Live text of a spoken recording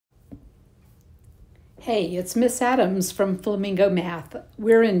Hey, it's Miss Adams from Flamingo Math.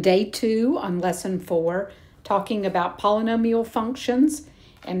 We're in day 2 on lesson 4, talking about polynomial functions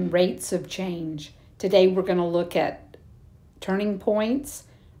and rates of change. Today we're going to look at turning points,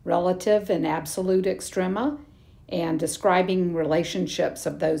 relative and absolute extrema, and describing relationships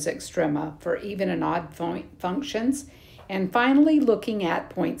of those extrema for even and odd functions, and finally looking at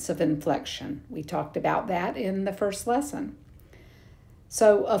points of inflection. We talked about that in the first lesson.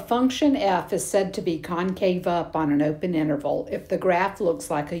 So a function f is said to be concave up on an open interval if the graph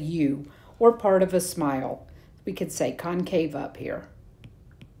looks like a U or part of a smile. We could say concave up here.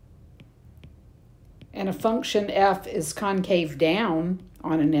 And a function f is concave down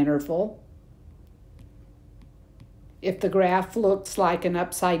on an interval if the graph looks like an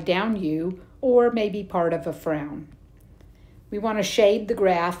upside down U or maybe part of a frown. We want to shade the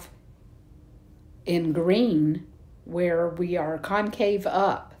graph in green where we are concave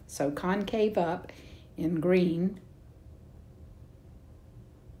up. So concave up in green.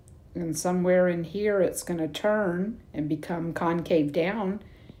 And somewhere in here it's going to turn and become concave down.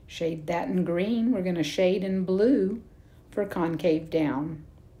 Shade that in green. We're going to shade in blue for concave down.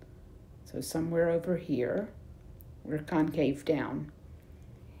 So somewhere over here we're concave down.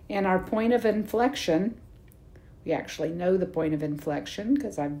 And our point of inflection, we actually know the point of inflection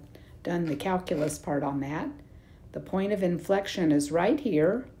because I've done the calculus part on that. The point of inflection is right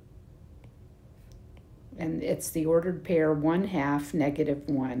here, and it's the ordered pair 1/2,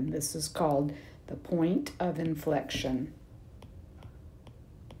 -1. This is called the point of inflection.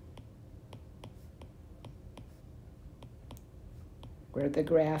 Where the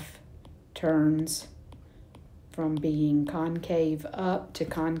graph turns from being concave up to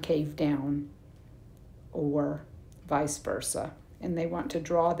concave down, or vice versa. And they want to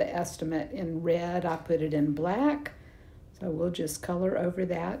draw the estimate in red. I put it in black, so we'll just color over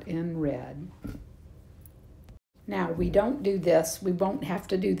that in red. Now, we don't do this, we won't have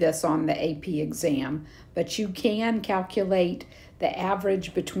to do this on the AP exam, but you can calculate the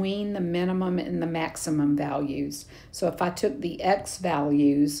average between the minimum and the maximum values. So if I took the x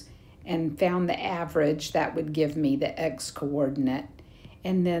values and found the average, that would give me the x coordinate.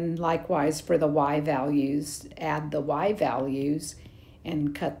 And then likewise for the y values, add the y values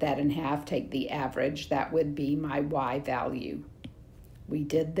and cut that in half, take the average. That would be my y value. We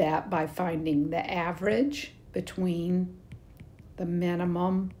did that by finding the average between the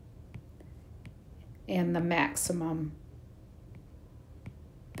minimum and the maximum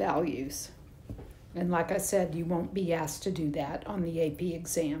values. And like I said, you won't be asked to do that on the AP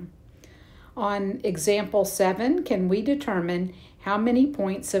exam. On example 7, can we determine how many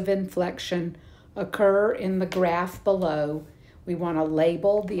points of inflection occur in the graph below? We want to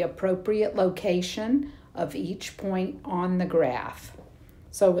label the appropriate location of each point on the graph.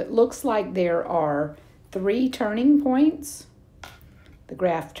 So it looks like there are 3 turning points. The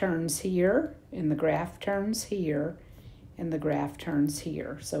graph turns here, and the graph turns here, and the graph turns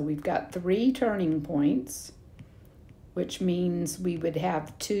here. So we've got 3 turning points, which means we would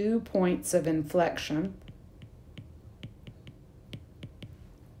have 2 points of inflection.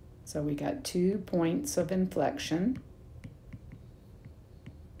 So we got 2 points of inflection.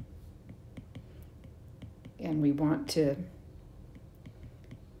 And we want to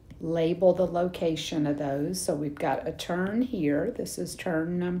label the location of those. So we've got a turn here. This is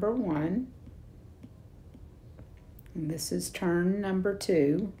turn number 1. And this is turn number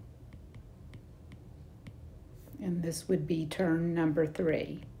 2. And this would be turn number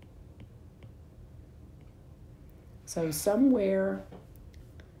 3. So somewhere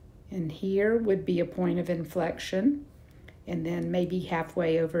in here would be a point of inflection, and then maybe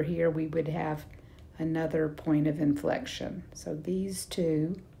halfway over here we would have another point of inflection. So these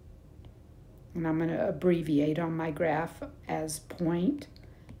two, and I'm going to abbreviate on my graph as point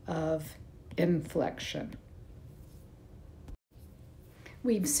of inflection.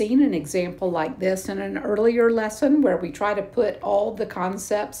 We've seen an example like this in an earlier lesson where we try to put all the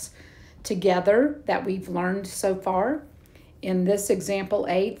concepts together that we've learned so far. In this example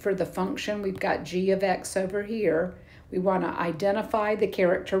 8 for the function, we've got g of x over here. We want to identify the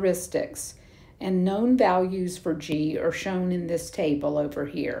characteristics, and known values for g are shown in this table over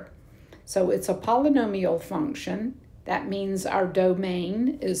here. So it's a polynomial function. That means our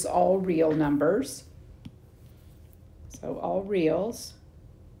domain is all real numbers. So all reals.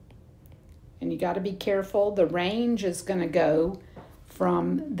 And you got to be careful. The range is going to go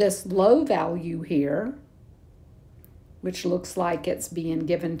from this low value here, which looks like it's being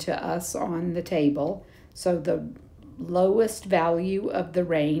given to us on the table. So the lowest value of the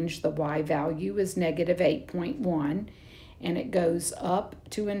range, the y value, is -8.1, and it goes up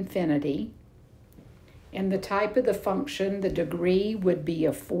to infinity. And the type of the function, the degree would be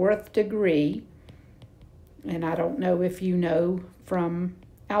a fourth degree. And I don't know if you know from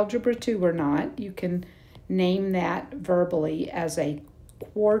Algebra 2 or not. You can name that verbally as a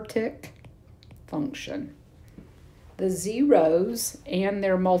quartic function. The zeros and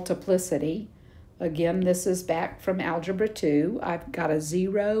their multiplicity, again, this is back from Algebra 2. I've got a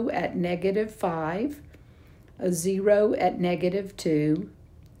 0 at -5, a 0 at -2,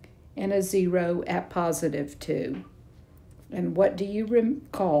 and a 0 at +2. And what do you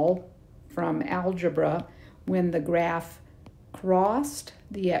recall from algebra when the graph crossed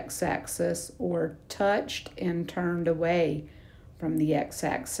the x-axis or touched and turned away from the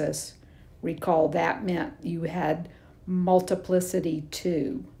x-axis? Recall that meant you had multiplicity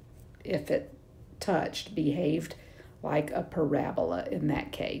 2. If it touched, behaved like a parabola in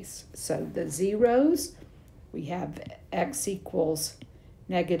that case. So the zeros, we have x equals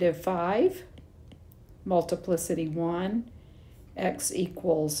 -5, multiplicity 1, x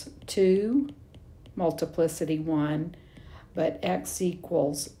equals 2, multiplicity 1, but x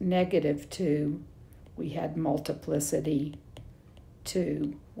equals -2, we had multiplicity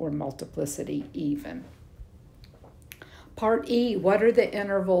 2, or multiplicity even. Part E, what are the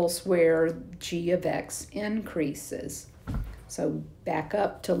intervals where g of x increases? So back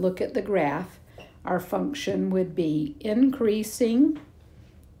up to look at the graph. Our function would be increasing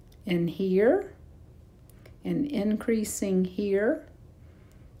in here and increasing here.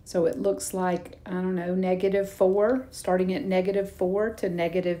 So it looks like, I don't know, -4, starting at -4 to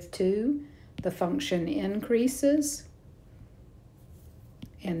 -2, the function increases.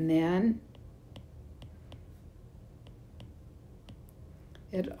 And then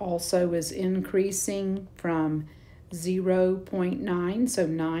it also is increasing from 0.9, so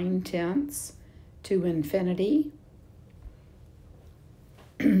 9/10, to infinity.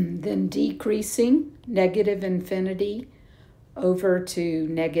 Then decreasing, -infinity over to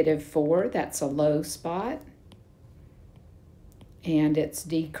 -4, that's a low spot. And it's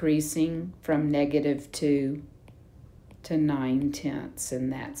decreasing from -2 to 9/10 in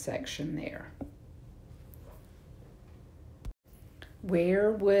that section there.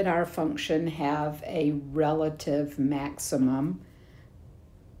 Where would our function have a relative maximum?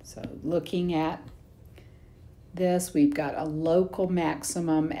 So looking at this, we've got a local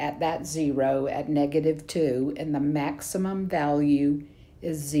maximum at that 0 at -2, and the maximum value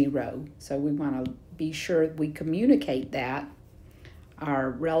is 0. So we want to be sure we communicate that. Our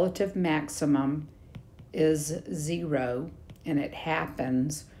relative maximum is 0, and it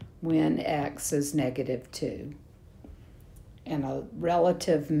happens when x is -2. And a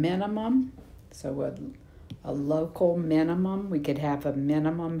relative minimum, so a local minimum, we could have a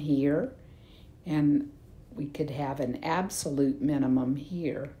minimum here, and we could have an absolute minimum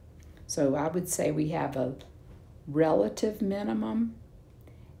here. So I would say we have a relative minimum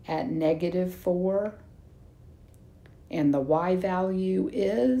at -4, and the y value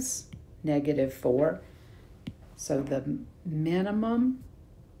is -4. So the minimum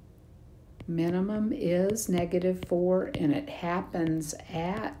is -4, and it happens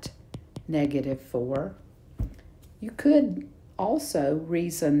at -4. You could also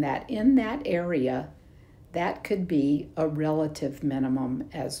reason that in that area, that could be a relative minimum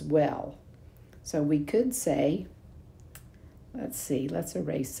as well. So we could say, let's see, let's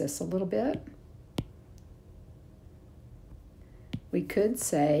erase this a little bit. We could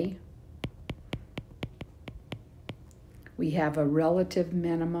say we have a relative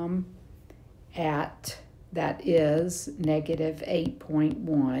minimum that is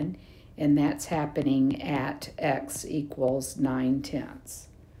 -8.1, and that's happening at x equals 9/10.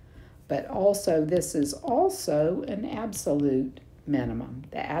 But also, this is also an absolute minimum.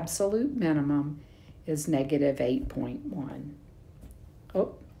 The absolute minimum is -8.1.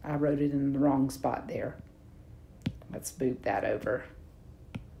 Oh, I wrote it in the wrong spot there. Let's boot that over.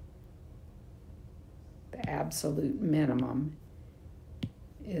 The absolute minimum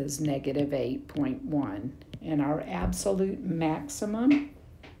is -8.1. And our absolute maximum,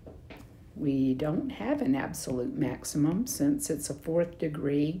 we don't have an absolute maximum since it's a fourth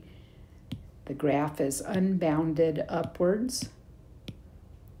degree. The graph is unbounded upwards.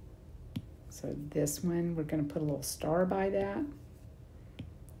 So this one, we're going to put a little star by that.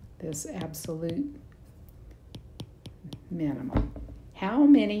 This absolute minimum. How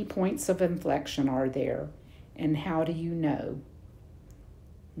many points of inflection are there, and how do you know?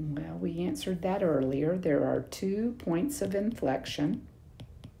 Well, we answered that earlier. There are 2 points of inflection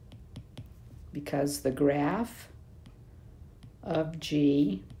because the graph of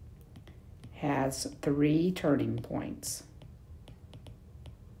G has 3 turning points.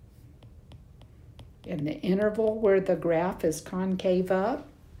 in the interval where the graph is concave up.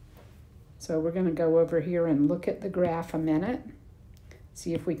 So we're going to go over here and look at the graph a minute,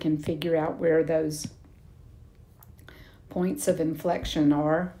 see if we can figure out where those points of inflection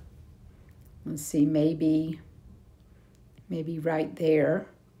are. Let's see, maybe right there.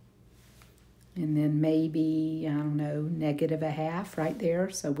 And then maybe, I don't know, -1/2 right there.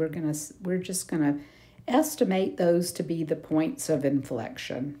 So we're just gonna estimate those to be the points of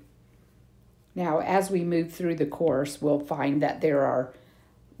inflection. Now, as we move through the course, we'll find that there are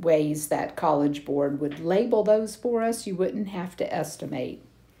ways that College Board would label those for us. You wouldn't have to estimate.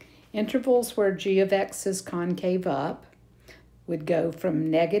 Intervals where g of x is concave up would go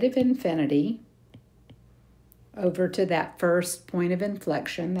from -∞ over to that first point of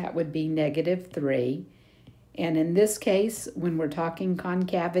inflection. That would be -3. And in this case, when we're talking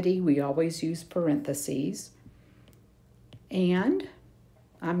concavity, we always use parentheses. And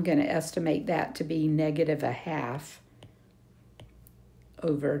I'm going to estimate that to be -1/2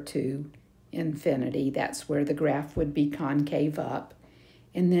 over to infinity. That's where the graph would be concave up.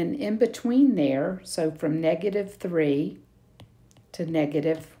 And then in between there, so from -3 to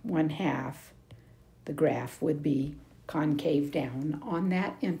 -1/2, the graph would be concave down on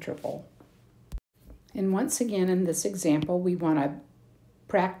that interval. And once again, in this example, we want to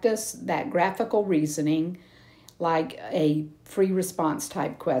practice that graphical reasoning like a free response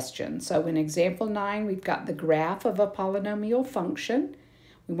type question. So in example 9, we've got the graph of a polynomial function.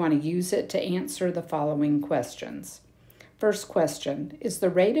 We want to use it to answer the following questions. First question, is the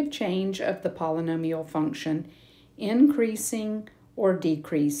rate of change of the polynomial function increasing or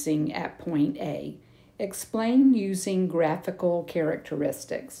decreasing at point A? Explain using graphical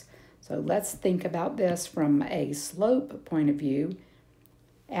characteristics. So let's think about this from a slope point of view.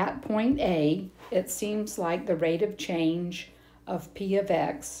 At point A, it seems like the rate of change of p of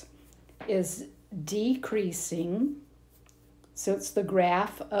x is decreasing since the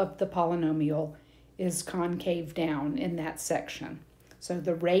graph of the polynomial is concave down in that section. So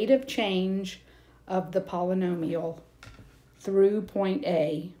the rate of change of the polynomial through point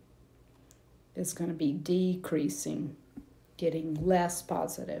A is going to be decreasing, getting less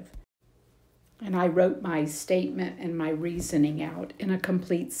positive. And I wrote my statement and my reasoning out in a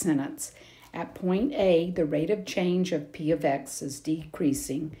complete sentence. At point A, the rate of change of p of x is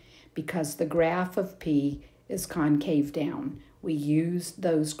decreasing because the graph of p is concave down. We used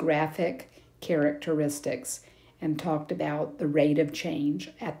those graphic characteristics and talked about the rate of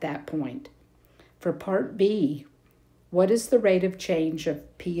change at that point. For part B, what is the rate of change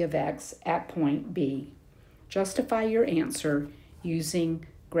of p of x at point B? Justify your answer using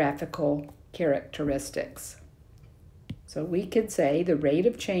graphical characteristics. So we could say the rate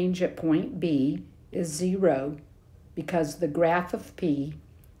of change at point B is 0 because the graph of p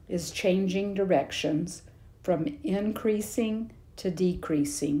is changing directions from increasing to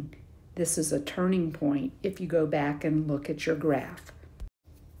decreasing. This is a turning point if you go back and look at your graph.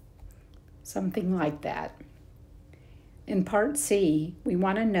 Something like that. In part C, we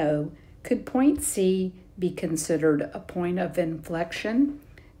want to know, could point C be considered a point of inflection?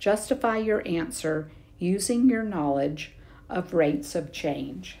 Justify your answer using your knowledge of rates of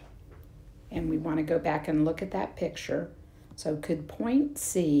change. And we want to go back and look at that picture. So could point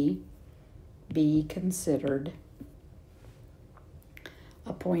C be considered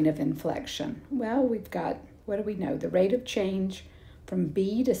a point of inflection? Well, we've got, what do we know? The rate of change from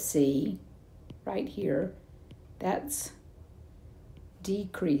B to C, right here, that's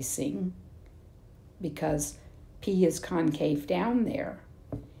decreasing because P is concave down there.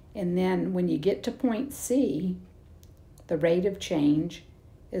 And then when you get to point C, the rate of change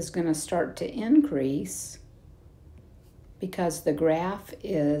is going to start to increase because the graph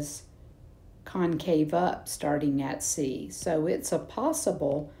is concave up starting at C. So it's a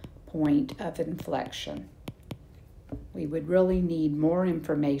possible point of inflection. We would really need more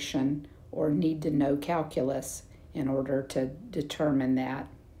information or need to know calculus in order to determine that,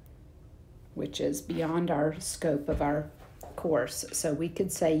 which is beyond our scope of our course. So we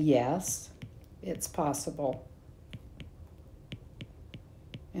could say yes, it's possible.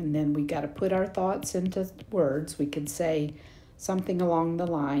 And then we got to put our thoughts into words. We could say something along the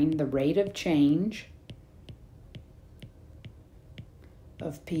line, the rate of change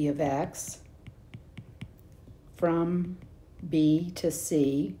of p of x from B to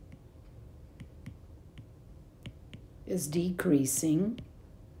C is decreasing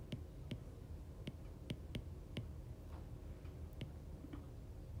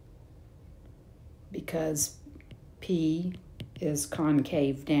because P is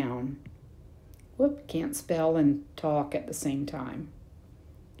concave down. Whoop, can't spell and talk at the same time.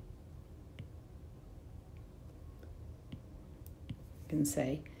 can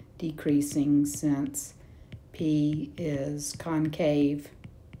say decreasing since P is concave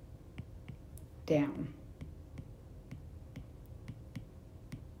down.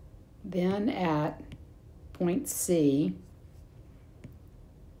 Then at point C,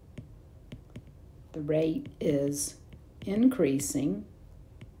 the rate is increasing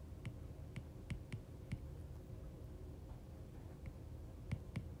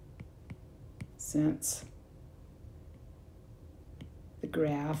since the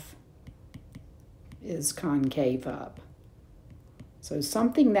graph is concave up. So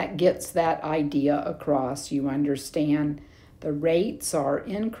something that gets that idea across, you understand the rates are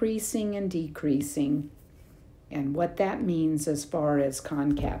increasing and decreasing and what that means as far as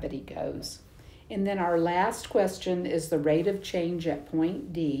concavity goes. And then our last question is the rate of change at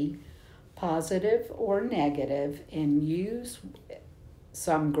point D, positive or negative, and use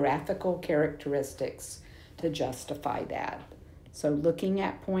some graphical characteristics to justify that. So looking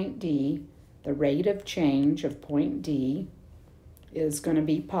at point D, the rate of change of point D is going to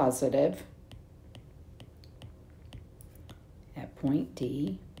be positive at point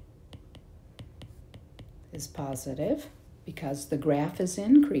D is positive because the graph is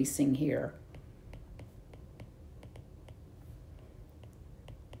increasing here.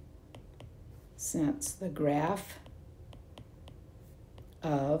 Since the graph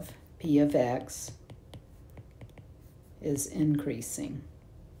of P of X is increasing.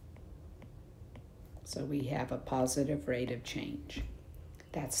 So we have a positive rate of change.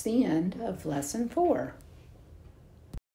 That's the end of lesson 4.